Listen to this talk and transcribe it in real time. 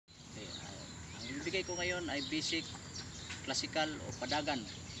bibigay ko ngayon ay basic, classical o padagan.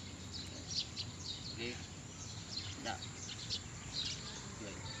 Okay. Da.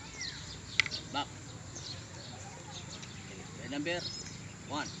 Okay. Back. Okay. By number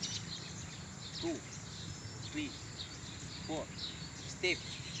 1, 2, 3, 4. Step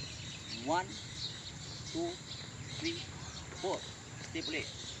 1, 2, 3, 4. Step ulit.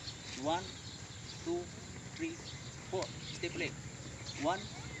 1, 2, 3, 4. Step ulit. 1,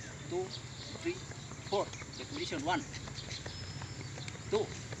 2, 3, 4. Repetition 1, 2.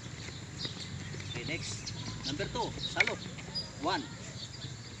 Okay, next. Number 2, salok. 1,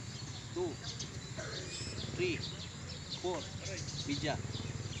 2, 3, 4. Media.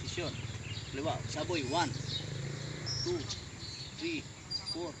 Position. Kaliwa. Saboy. 1, 2, 3,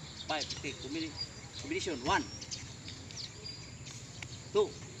 4, 5. Okay, combination 1, 2,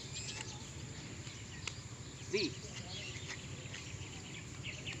 3,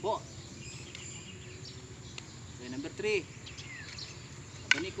 4. Okay, number 3.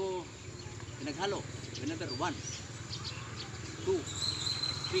 Abani ko pinaghalo. Okay, number 1, 2,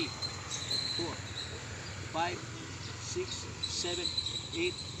 3, 4, 5, 6, 7,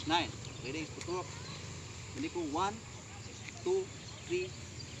 8, 9. Ready? Putok. Abani ko 1, 2, 3,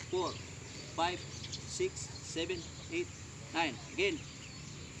 4, 5, 6, 7, 8, 9. Again.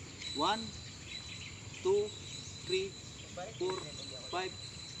 1, 2, 3, 4, 5,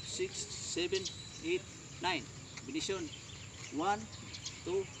 6, 7, 8, 9. Combination 1,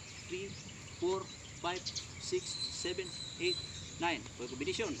 2, 3, 4, 5, 6, 7, 8, 9. For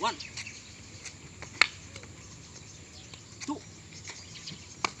combination 1, 2.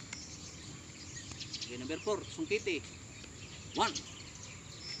 Okay, number 4, sungkiti. 1,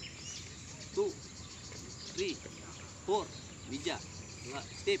 2, 3, 4. Media.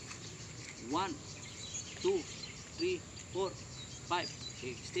 Step 1, 2, 3, 4, 5.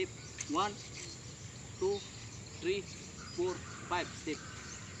 Okay, step 1, 2, 3, 4, 5. Step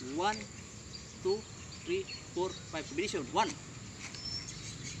 1, 2, 3, 4, 5. Combination 1,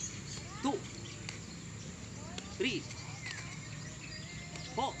 2, 3,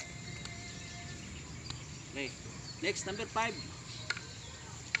 4. Okay, next number 5.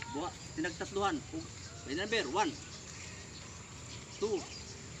 Buha, tinagtatluhan. Okay, number 1, 2,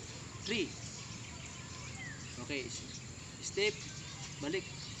 3. Okay, step balik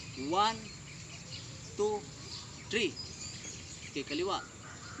 1, 2, 3. Okay, kaliwa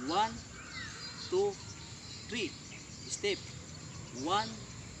 1, 2, 3. Step 1,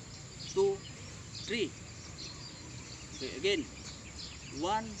 2, 3. Okay, again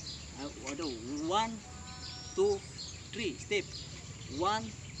 1, 2, 3. Step 1,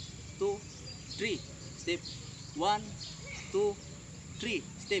 2, 3. Step 1, 2, 3.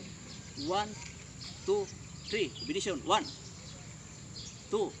 Step 1, 2, 3. Combination 1,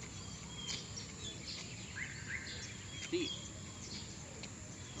 2, 3.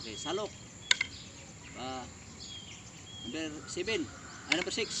 Okay, salok. Number 7.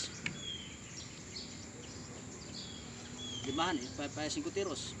 Number 6. Limahan. Pa 5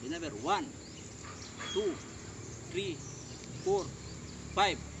 tiros. Number 1, 2, 3, 4,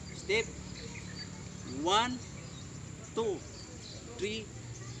 5. Step 1, 2, 3,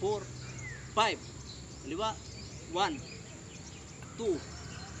 4, 5. Kaliwa 1, 2,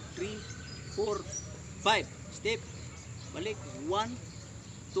 3, 4, 5. Step balik 1,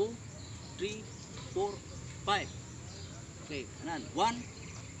 2, 3, 4, 5. Okay, kanan 1,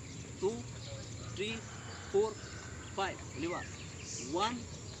 2, 3, 4, 5. Kaliwa 1,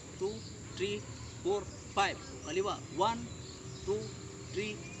 2, 3, 4, 5. Kaliwa 1, 2,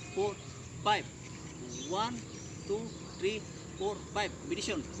 3, 4, 5. 1, 2, 3, 4, 5.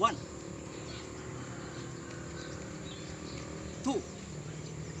 Combination 1, 2.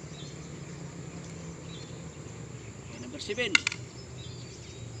 Okay, number 7.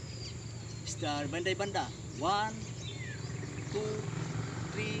 Star banday-banda. 1, 2,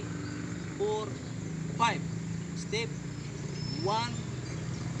 3, 4, 5. Step 1,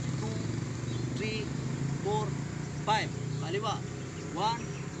 2, 3, 4, 5. Kaliwa 1,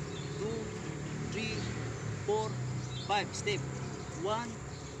 2, 3, 4, 5. Step 1,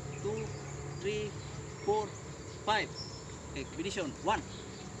 2, 3, 4, 5. Okay, combination 1,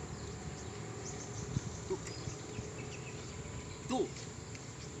 2, 2.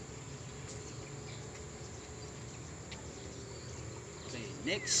 Okay,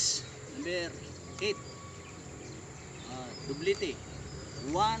 next number 8. Dublete.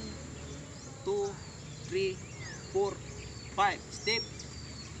 1, 2, 3, 4, 5. Step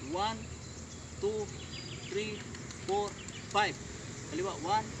 1, 2, 3, 4, 5. Kaliwa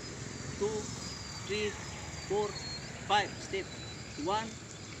 1, 2, 3, 4, 5. Step 1,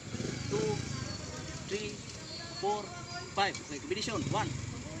 2, 3, 4, 5. Okay, combination. 1,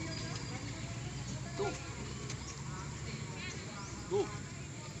 2, 2.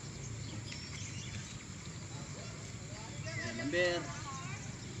 Okay, number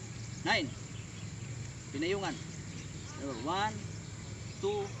 9. Pinayungan. Number 1,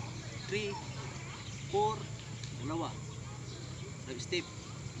 2, 3, 4. Dalawa. Step.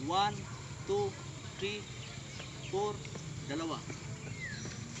 1, 2, 3, 4. Dalawa.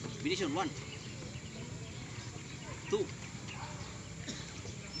 Combination. 1, 2,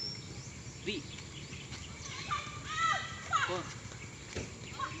 3, 4.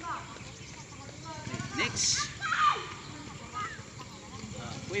 Next.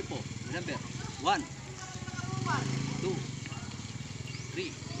 Kuipo. Number 1, 2,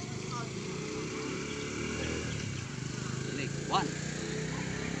 3. Leg. 1,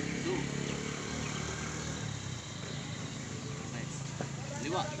 2.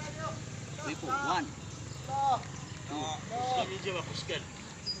 Liwa. Kuipo. 1, 2. Medyo makuskan.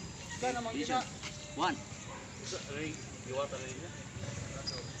 Vision. 1.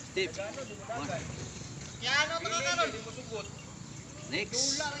 Step. 1. Yan, ano ka karon?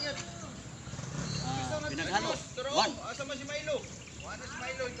 Next. Pinaghalo. 1. Asa man si Milo? Ano si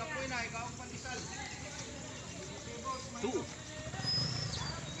Milo? Ikapoy na, ikaw ang pandisal. 2.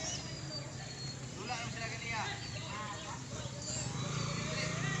 Dula ang sila ganiya.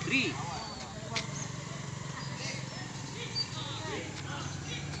 3.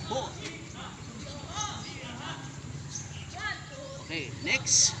 4. Okay,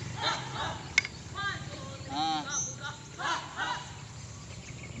 next.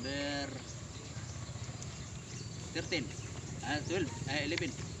 Number 13. 12. 11.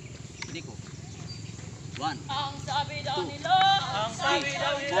 Ini ko. 1, Ang sabi daw 2, nila, 3,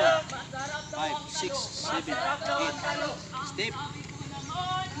 4, 5, 6, 7, 8. Step.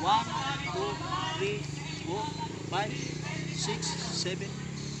 1, 2, 3, 4, 5, 6, 7,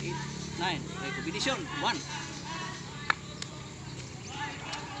 8, 9. Okay, combination. 1,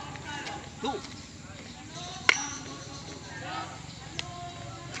 2.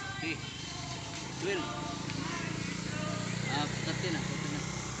 Okay. 12. 13 na.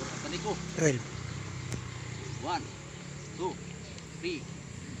 Paniko. 12. 1, 2, 3,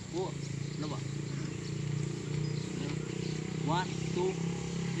 4. Dalawa. 1, 2,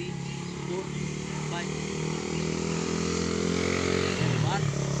 3, 4, 5. 1,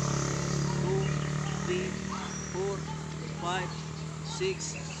 2, 3, 4, 5,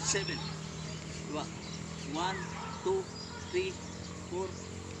 6, 7. Diba? 1, 2, 3, 4,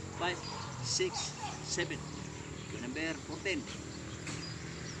 5, 6, 7. Number 14.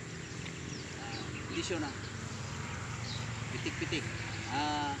 Condition na. Pitik-pitik. 6.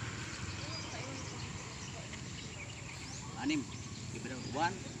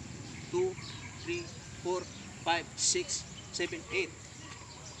 1, 2, 3, 4, 5, 6, 7, 8.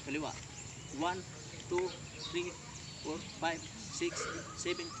 Kaliwa. 1, 2, 3, 4, 5, 6,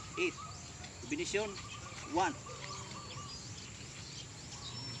 7, 8. Combination. 1,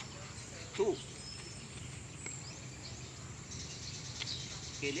 2.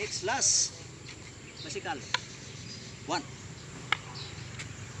 Okay, next, last. Basikal. 1.